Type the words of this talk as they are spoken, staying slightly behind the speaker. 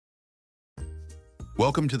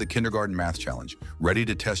Welcome to the Kindergarten Math Challenge, ready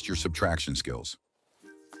to test your subtraction skills.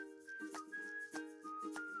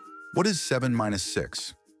 What is 7 minus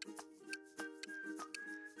 6?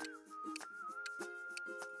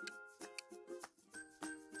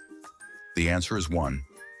 The answer is 1.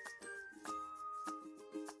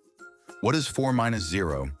 What is 4 minus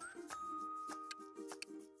 0?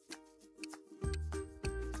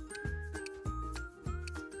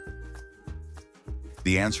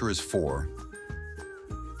 The answer is 4.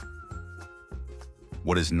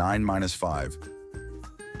 What is 9 minus 5?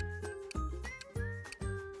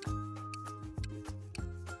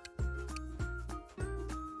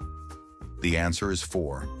 The answer is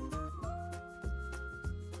 4.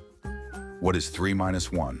 What is 3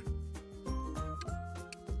 minus 1?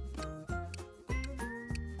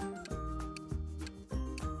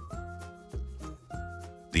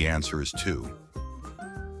 The answer is 2.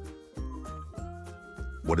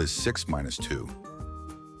 What is 6 minus 2?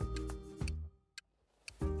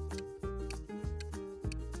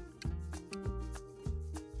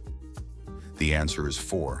 The answer is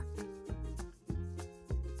 4.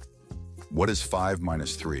 What is 5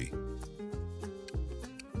 minus 3?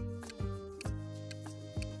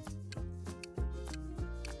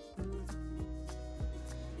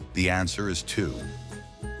 The answer is 2.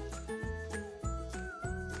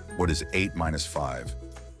 What is 8 minus 5?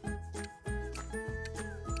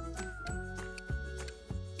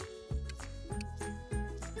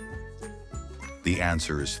 The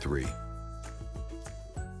answer is 3.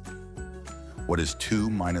 What is 2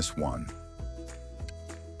 minus 1?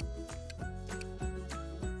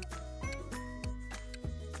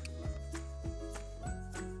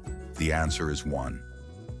 The answer is 1.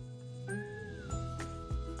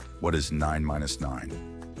 What is 9 minus 9?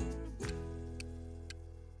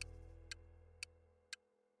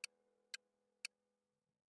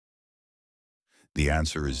 The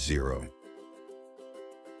answer is 0.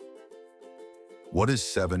 What is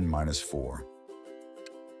 7 minus 4?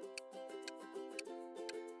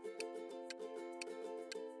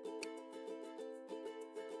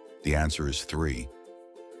 The answer is 3.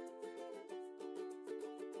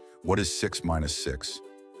 What is 6 minus 6?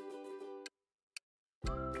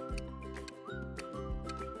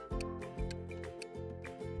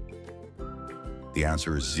 The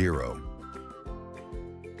answer is 0.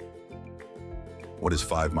 What is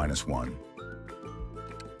 5 minus 1?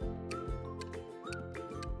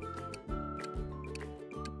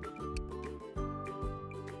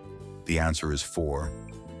 The answer is 4.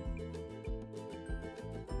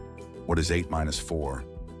 What is 8 minus 4?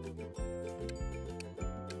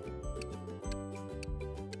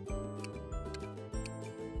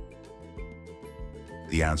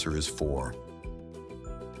 The answer is 4.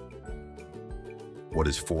 What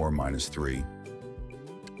is 4 minus 3?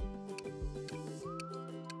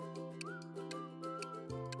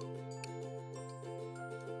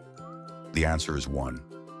 The answer is 1.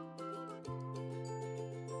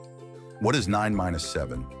 What is 9 minus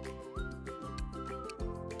 7?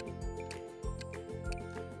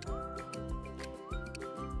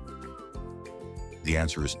 The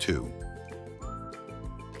answer is 2.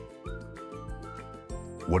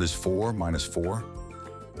 What is 4 minus 4?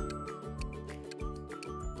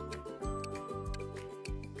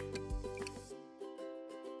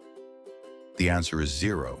 The answer is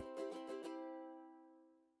 0.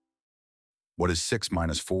 What is 6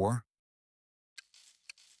 minus 4?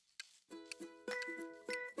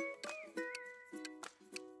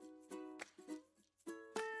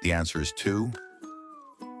 The answer is 2.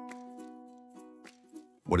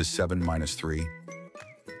 What is 7 minus 3?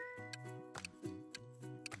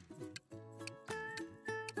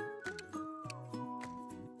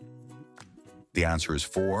 The answer is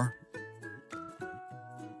 4.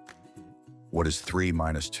 What is 3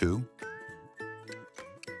 minus 2?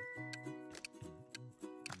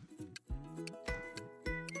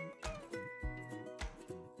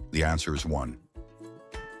 The answer is 1.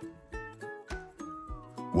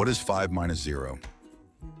 What is 5 minus 0?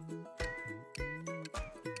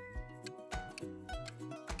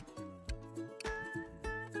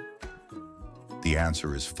 The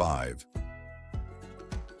answer is 5.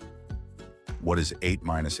 What is 8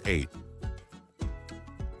 minus 8?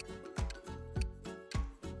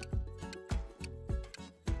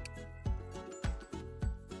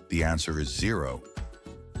 The answer is 0.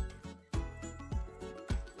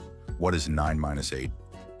 What is 9 minus 8?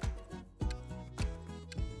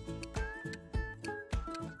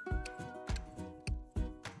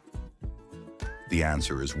 The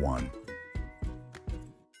answer is 1.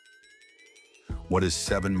 What is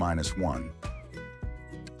 7 minus 1?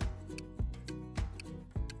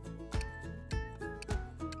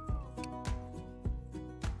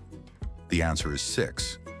 The answer is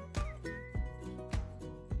 6.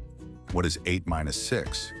 What is 8 minus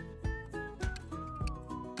 6?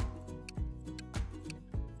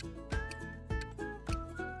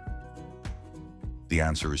 The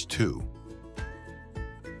answer is 2.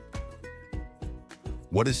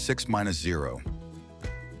 What is 6 minus 0?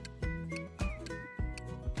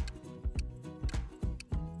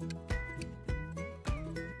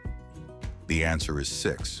 The answer is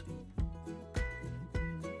 6.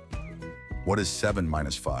 What is 7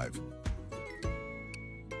 minus 5?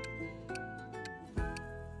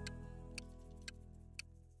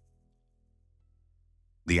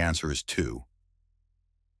 The answer is 2.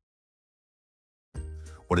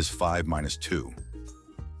 What is 5 minus 2?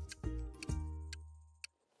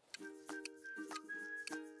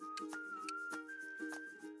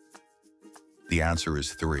 The answer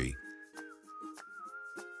is 3.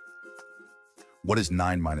 What is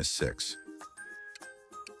 9 minus 6?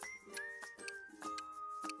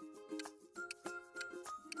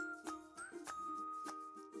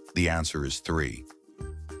 The answer is 3.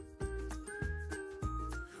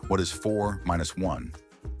 What is 4 minus 1?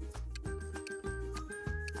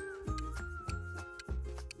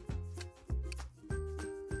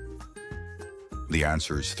 The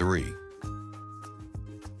answer is 3.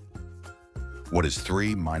 What is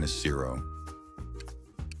 3 minus 0?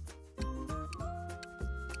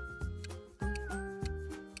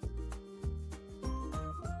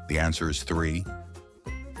 The answer is 3.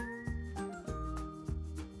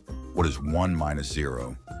 What is 1 minus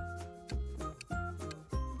 0?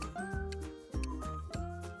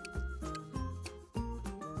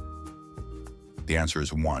 The answer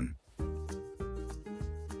is 1.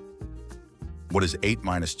 What is 8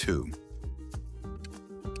 minus 2?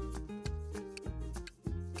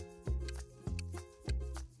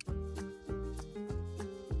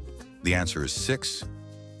 The answer is 6.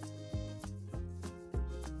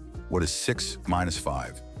 What is 6 minus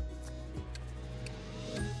 5?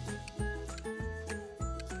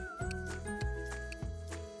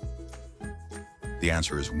 The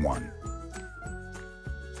answer is 1.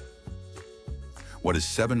 What is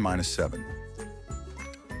 7 minus 7?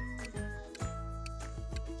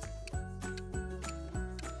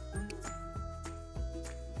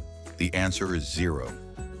 The answer is 0.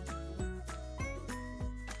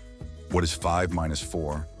 What is 5 minus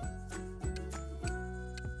 4?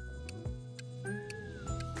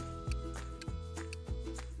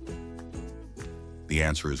 The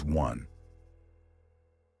answer is 1.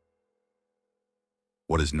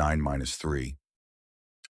 What is 9 minus 3?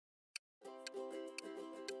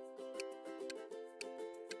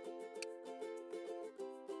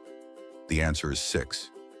 The answer is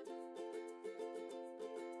 6.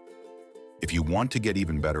 If you want to get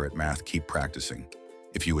even better at math, keep practicing.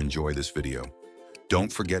 If you enjoy this video,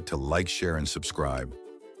 don't forget to like, share, and subscribe.